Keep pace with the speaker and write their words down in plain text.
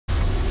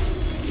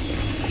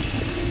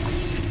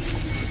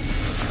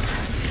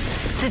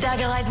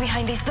dagger lies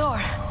behind this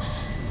door.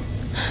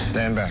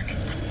 Stand back.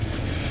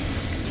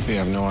 We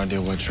have no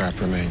idea what trap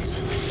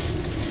remains.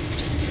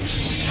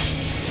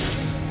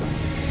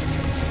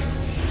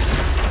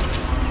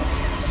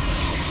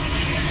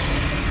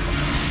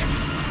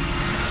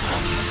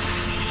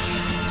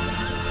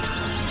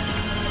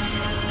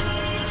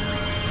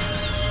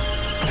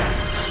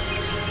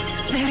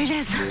 There it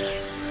is.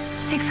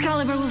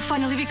 Excalibur will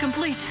finally be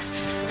complete.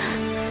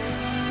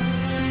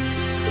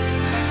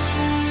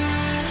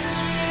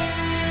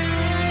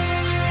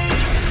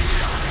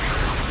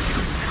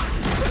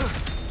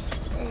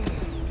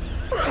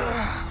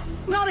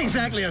 Not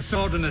exactly a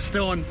sword and a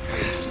stone,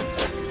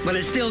 but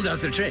it still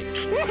does the trick.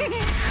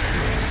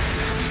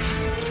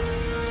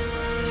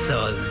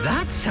 So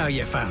that's how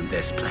you found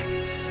this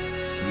place.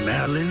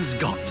 Merlin's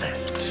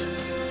Gauntlet.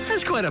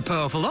 That's quite a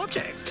powerful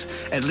object,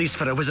 at least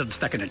for a wizard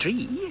stuck in a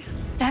tree.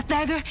 That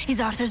dagger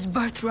is Arthur's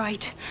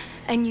birthright,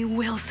 and you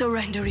will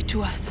surrender it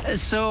to us.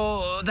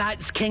 So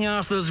that's King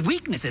Arthur's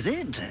weakness, is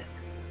it?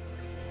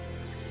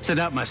 So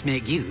that must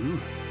make you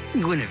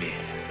Guinevere.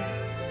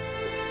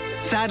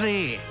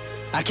 Sadly,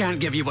 I can't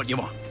give you what you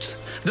want,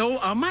 though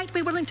I might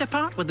be willing to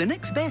part with the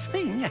next best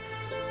thing.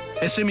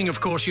 Assuming, of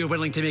course, you're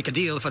willing to make a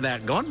deal for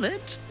that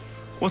gauntlet.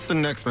 What's the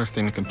next best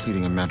thing to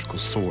completing a magical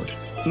sword?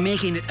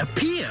 Making it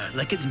appear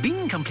like it's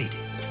been completed.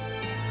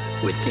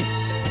 With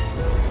this.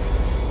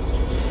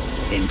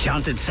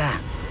 Enchanted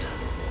sand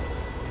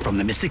from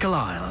the mystical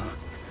Isle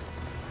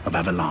of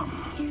Avalon.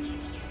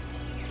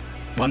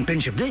 One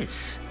pinch of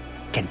this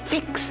can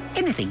fix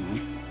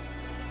anything.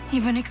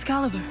 Even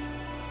Excalibur.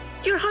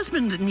 Your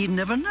husband need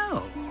never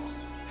know.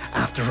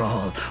 After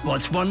all,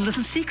 what's one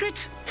little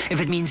secret if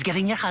it means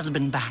getting your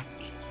husband back?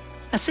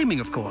 Assuming,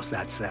 of course,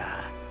 that's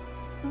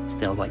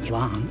still what you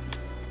want.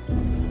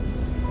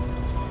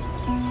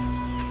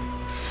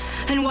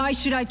 And why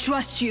should I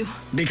trust you?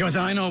 Because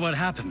I know what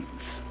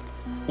happens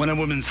when a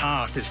woman's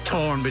heart is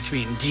torn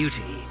between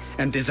duty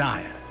and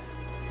desire.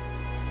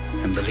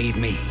 And believe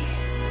me,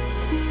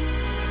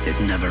 it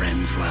never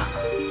ends well.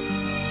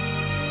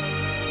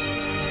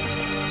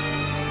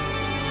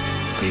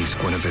 Please,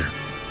 Guinevere,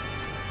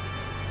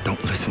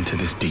 don't listen to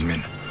this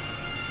demon.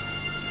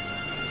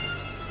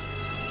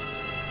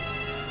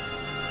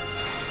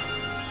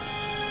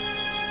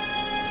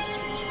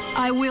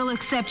 I will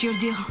accept your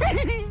deal.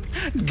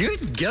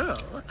 Good girl.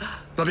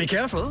 But be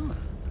careful.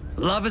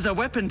 Love is a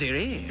weapon,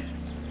 dearie.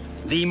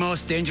 The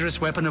most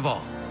dangerous weapon of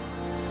all.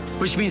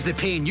 Which means the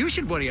pain you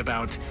should worry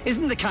about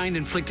isn't the kind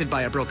inflicted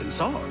by a broken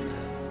sword,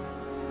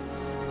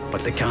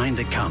 but the kind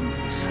that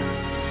comes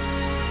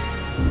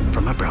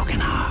from a broken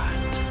heart.